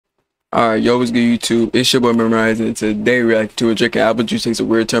Alright, yo, what's good, YouTube? It's your boy Memorizing, and today we react to a drinking apple juice takes a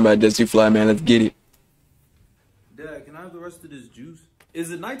weird turn by Dez2fly, man. Let's get it. Dad, can I have the rest of this juice?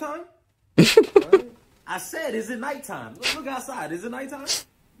 Is it nighttime? Right? I said, is it nighttime? Look outside. Is it nighttime?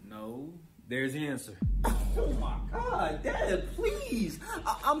 No. There's the answer. Oh my God, Dad, please.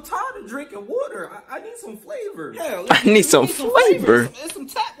 I'm tired of drinking water. I need some flavor. Yeah, I need some flavor. There's some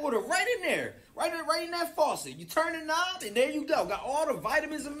tap water right in there. Right in that faucet. You turn the knob and there you go. Got all the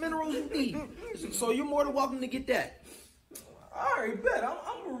vitamins and minerals you need. So you're more than welcome to get that. All right, bet.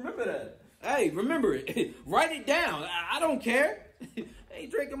 I'm gonna remember that. Hey, remember it. Write it down. I don't care.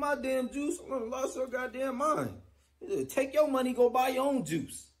 Ain't drinking my damn juice. I'm gonna lost your goddamn mind. Take your money, go buy your own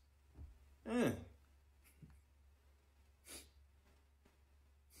juice. Yeah.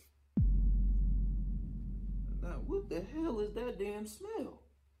 Now, what the hell is that damn smell?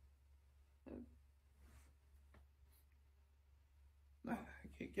 Nah,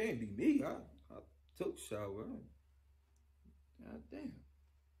 it can't be me. I took a shower. God damn.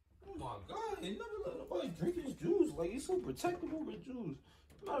 Oh my God, ain't never let nobody drink his juice. Like, he's so protective over juice.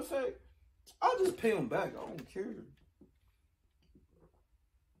 Matter of fact, I'll just pay him back. I don't care.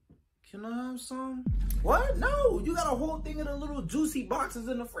 Can I have some? What? No, you got a whole thing of the little juicy boxes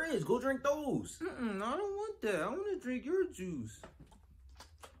in the fridge. Go drink those. I don't want that. I want to drink your juice.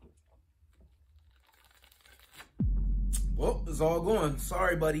 Well, it's all gone.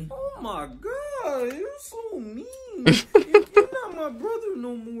 Sorry, buddy. Oh my God, you're so mean. You're not my brother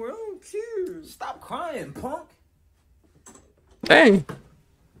no more. I don't care. Stop crying, punk. Dang.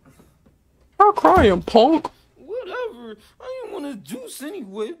 Stop crying, punk. Whatever. I didn't want to juice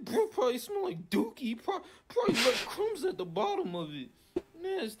anyway. Bro probably smell like dookie. Probably left crumbs at the bottom of it.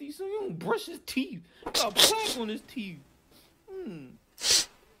 Nasty. So he don't brush his teeth. Got plaque on his teeth.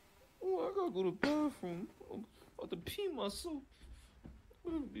 Oh, I gotta go to the bathroom. I'm about to pee myself.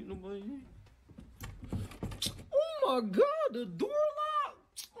 There don't be nobody here. Oh my God, the door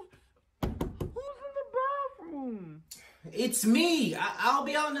locked. Who's in the bathroom? It's me. I'll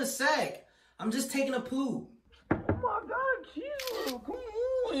be out in a sec. I'm just taking a poop. Oh my God, Keisha, come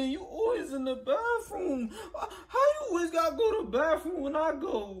on. You always in the bathroom. How you always gotta go to the bathroom when I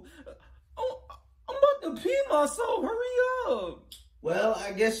go? I'm about to pee myself. Hurry up. Well,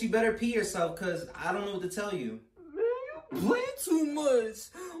 I guess you better pee yourself because I don't know what to tell you. Man, you play too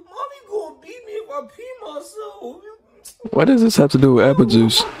much. Mommy gonna beat me if I pee myself. What does this have to do with apple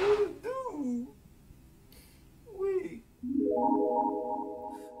juice? Wait.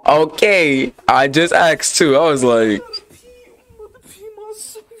 Okay, I just asked too. I was like, I'm about to pee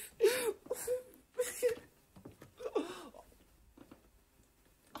myself.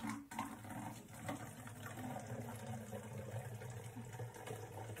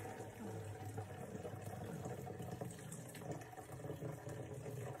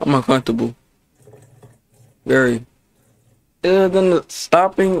 I'm uncomfortable. Very. Then the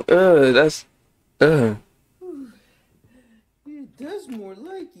stopping. That's. Yeah, that's more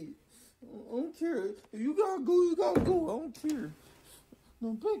like it. I don't care. If you gotta go, you gotta go. I don't care.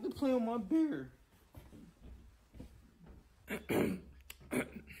 Now back to play on my beer.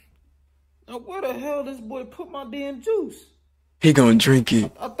 Now where the hell this boy put my damn juice? He gonna drink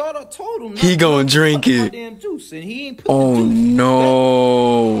it. I thought I told him. He gonna drink my it. damn juice, and he ain't put Oh the juice.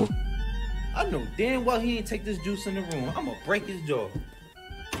 no. I know damn well he ain't take this juice in the room. I'm gonna break his jaw.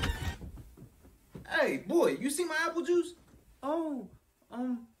 Hey, boy, you see my apple juice? Oh,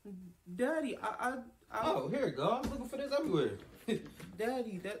 Daddy, Oh, here you go. I was looking for this everywhere.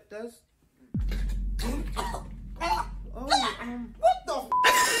 Daddy, that's. Oh, what the?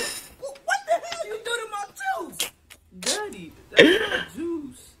 What the hell you do to my juice? Daddy, that's not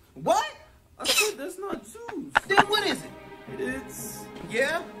juice. What? I said that's not juice. Then what is it? It's.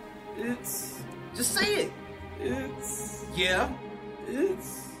 Yeah. It's. Just say it. It's. Yeah.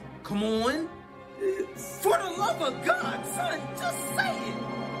 It's. Come on. It's. For the love of God, son, just say it.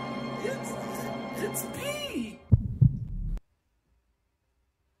 It's pee.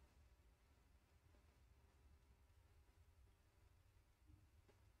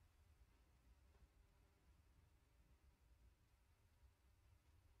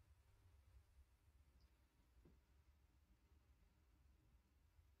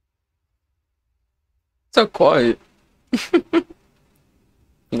 So quiet. You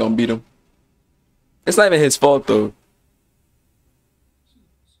gonna beat him. It's not even his fault though.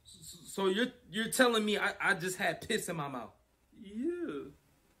 So you're telling me I just had piss in my mouth? Yeah.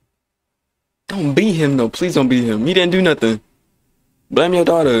 Don't beat him though. Please don't beat him. He didn't do nothing. Blame your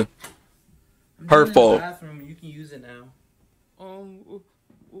daughter. Her fault. Bathroom, you can use it now.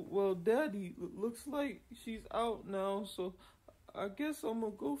 Well, Daddy, looks like she's out now, so I guess I'm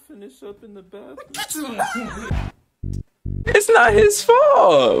gonna go finish up in the bathroom. It's not his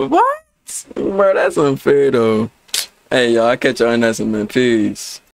fault. What? Bro, that's unfair though. Hey, y'all, I catch y'all in that, man. Peace.